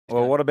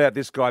Well, what about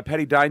this guy,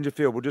 Paddy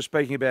Dangerfield? We're just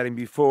speaking about him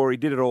before. He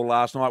did it all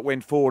last night,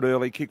 went forward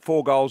early, kicked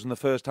 4 goals in the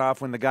first half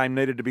when the game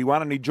needed to be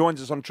won, and he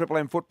joins us on Triple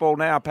M Football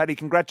now. Paddy,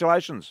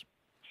 congratulations.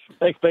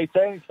 Thanks, BT.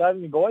 Thanks for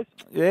having me, boys.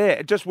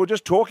 Yeah, we're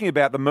just talking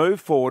about the move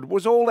forward.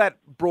 Was all that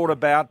brought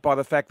about by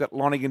the fact that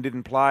Lonergan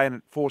didn't play and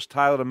it forced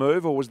Taylor to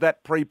move, or was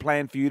that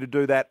pre-planned for you to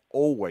do that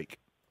all week?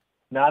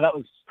 No, that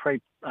was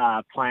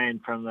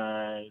pre-planned from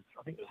I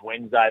think it was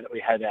Wednesday that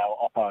we had our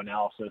Oppo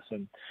analysis,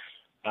 and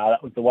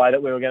that was the way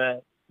that we were going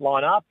to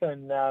line up,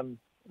 and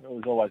it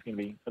was always going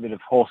to be a bit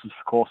of horses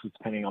for courses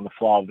depending on the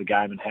flow of the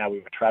game and how we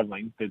were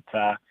travelling, but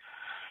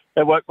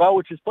it worked well,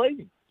 which is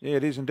pleasing. Yeah,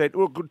 it is indeed.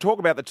 Well, talk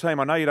about the team.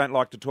 I know you don't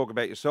like to talk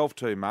about yourself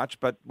too much,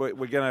 but we're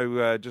going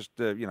to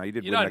you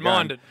did. You don't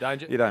mind it,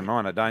 Danger. You don't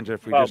mind it, Danger.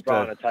 If we well, just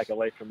Brian, I take a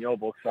leaf from your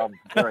book, so I'm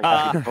very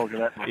happy to talk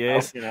about myself.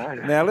 Yes. You know.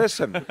 Now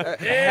listen,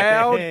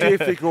 how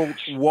difficult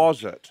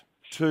was it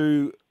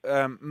to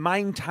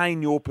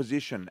maintain your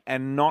position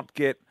and not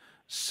get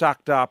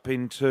sucked up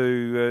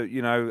into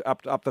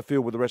up the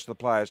field with the rest of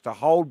the players, to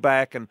hold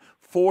back and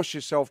force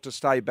yourself to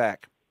stay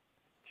back?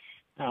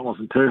 That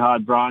wasn't too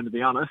hard, Brian, to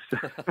be honest.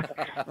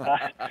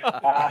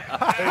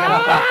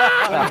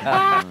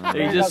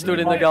 He just stood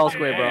in the goal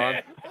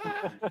square,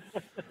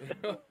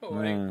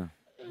 Brian.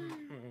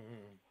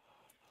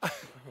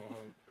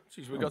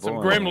 Jeez, we've got some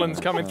gremlins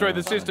coming through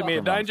the system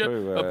here.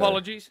 Danger,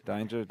 apologies.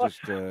 Danger,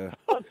 just...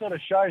 What sort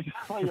of show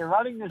are you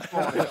running this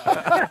morning?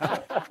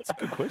 That's a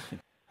good question.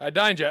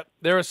 Danger,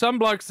 there are some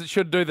blokes that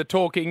should do the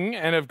talking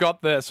and have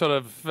got the sort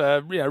of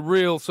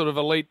real sort of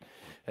elite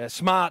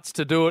smarts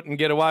to do it and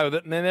get away with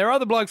it. And then there are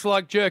other blokes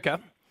like Jerker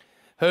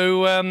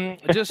who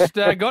just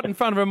got in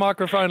front of a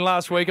microphone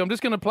last week. I'm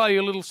just going to play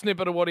you a little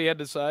snippet of what he had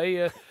to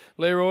say.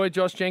 Leroy,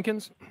 Josh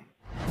Jenkins.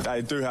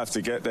 They do have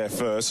to get there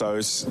first, so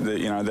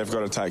they've got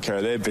to take care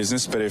of their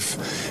business. But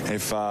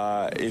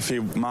if he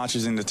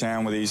marches into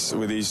town with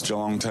his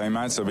Geelong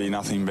teammates, there'll be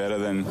nothing better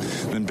than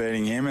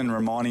beating him and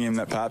reminding him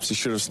that perhaps he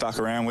should have stuck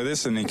around with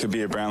us and he could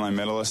be a Brownlow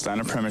medalist and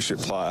a premiership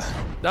player.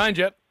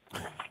 Danger.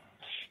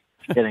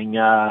 Getting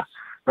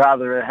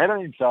rather ahead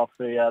of himself,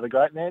 the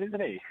great man,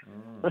 isn't he?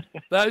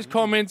 Those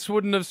comments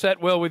wouldn't have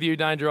sat well with you,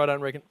 Danger, I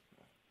don't reckon.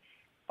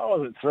 I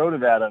wasn't thrilled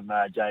about him,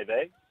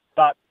 JB.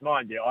 But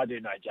mind you, I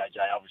do know JJ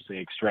obviously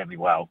extremely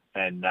well,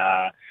 and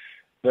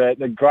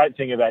the great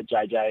thing about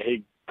JJ,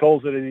 he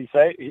calls it as he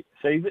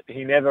sees it.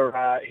 He never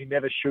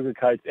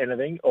sugarcoats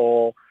anything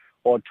or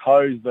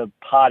toes the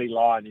party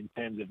line in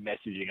terms of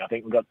messaging. I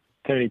think we've got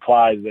too many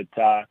players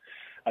that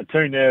are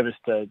too nervous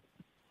to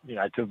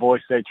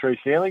voice their true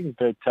feelings.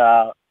 But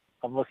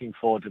I'm looking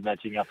forward to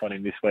matching up on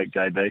him this week,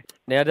 JB.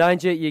 Now,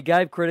 Danger, you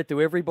gave credit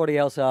to everybody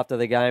else after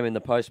the game in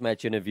the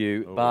post-match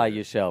interview, bar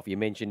yourself. You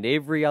mentioned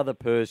every other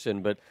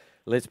person, but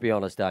let's be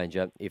honest,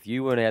 Danger, if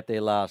you weren't out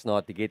there last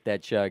night to get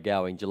that show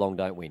going, Geelong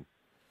don't win.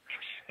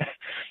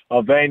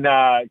 I've been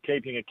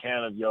keeping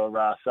account of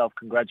your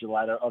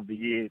self-congratulator of the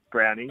year,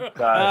 Brownie.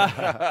 So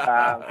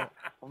I'm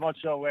not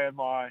sure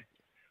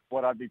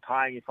what I'd be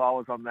paying if I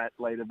was on that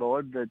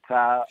leaderboard, but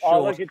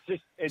look,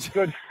 it's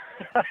good.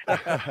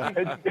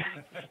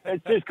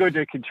 It's just good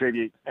to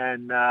contribute,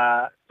 and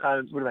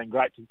it would have been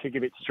great to kick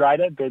a bit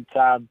straighter, but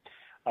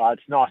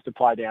it's nice to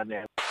play down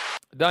there.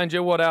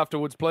 Danger, what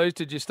afterwards, please?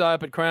 Did you stay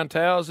up at Crown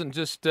Towers and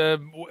just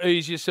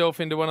ease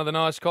yourself into one of the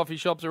nice coffee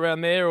shops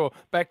around there, or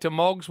back to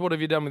Moggs? What have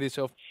you done with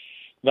yourself?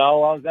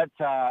 No, I was at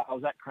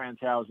Crown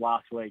Towers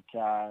last week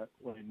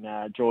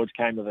when George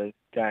came to the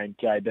game,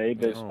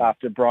 JB, but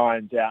after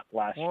Brian's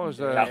outburst last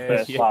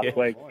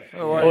week.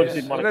 George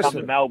didn't want to come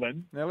to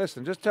Melbourne. Now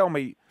listen, just tell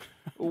me,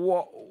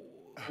 why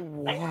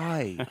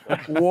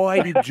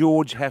did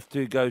George have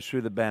to go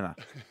through the banner?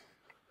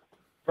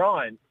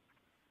 Brian,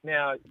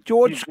 now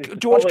George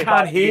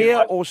can't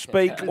hear or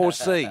speak or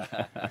see.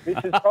 This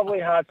is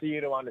probably hard for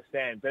you to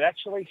understand, but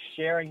actually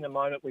sharing the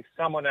moment with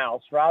someone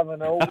else rather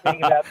than all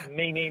thinking about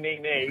me,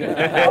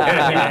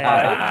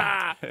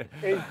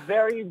 is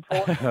very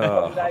important for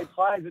modern-day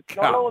players. It's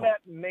not all about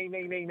me.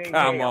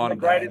 Come on, I'm the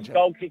greatest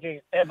goal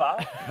kicking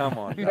ever. Come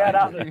on, it's about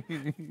others.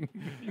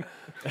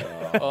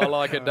 I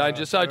like it,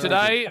 Danger. So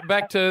today,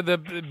 back to the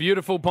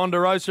beautiful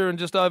Ponderosa and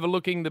just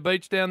overlooking the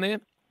beach down there?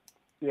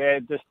 Yeah,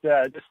 just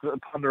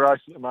Ponderosa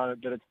at the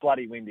moment, but it's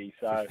bloody windy.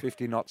 So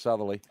 50 knot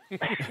southerly.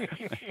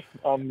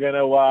 I'm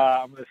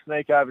gonna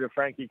sneak over to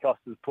Frankie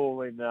Costa's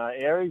pool in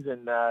Aries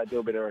and do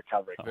a bit of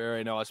recovery.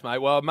 Very nice, mate.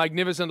 Well,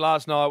 magnificent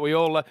last night. We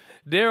all,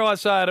 dare I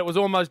say it, was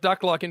almost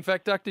duck-like. In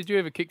fact, Duck, did you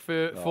ever kick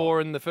for four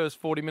in the first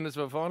 40 minutes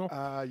of a final?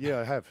 Yeah,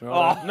 I have.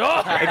 Oh,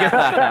 no!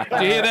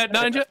 Did you hear that,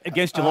 Danger?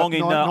 Against Geelong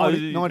in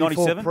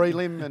 97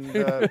 prelim, and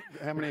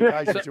how many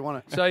occasions do you want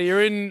it? So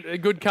you're in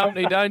good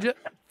company, Danger?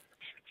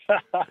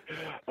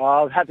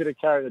 I'm happy to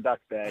carry the duck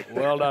bag.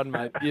 Well done,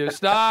 mate. You're a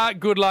star.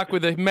 Good luck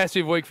with a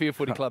massive week for your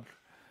footy club.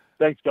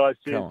 Thanks, guys.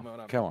 Cheers.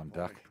 Come on,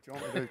 Duck. Do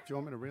you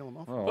want me to reel them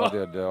off? Oh, I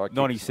did.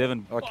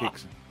 97.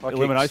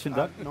 Elimination,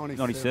 Duck.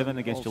 97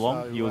 against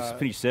also, Geelong. You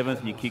finished 7th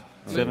and you kicked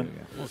 7.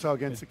 Also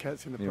against the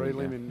Cats in the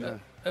prelim.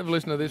 Have a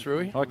listen to this,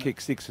 Rui. I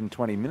kicked 6 in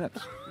 20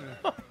 minutes.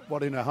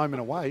 What, in a home and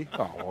away?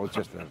 Oh, well, it's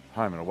just a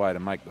home and away to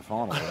make the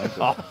final.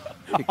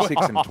 Kick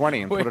 6 and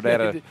 20 and put it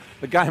out of...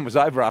 The game was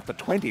over after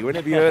 20. When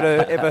have you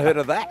ever heard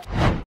of that?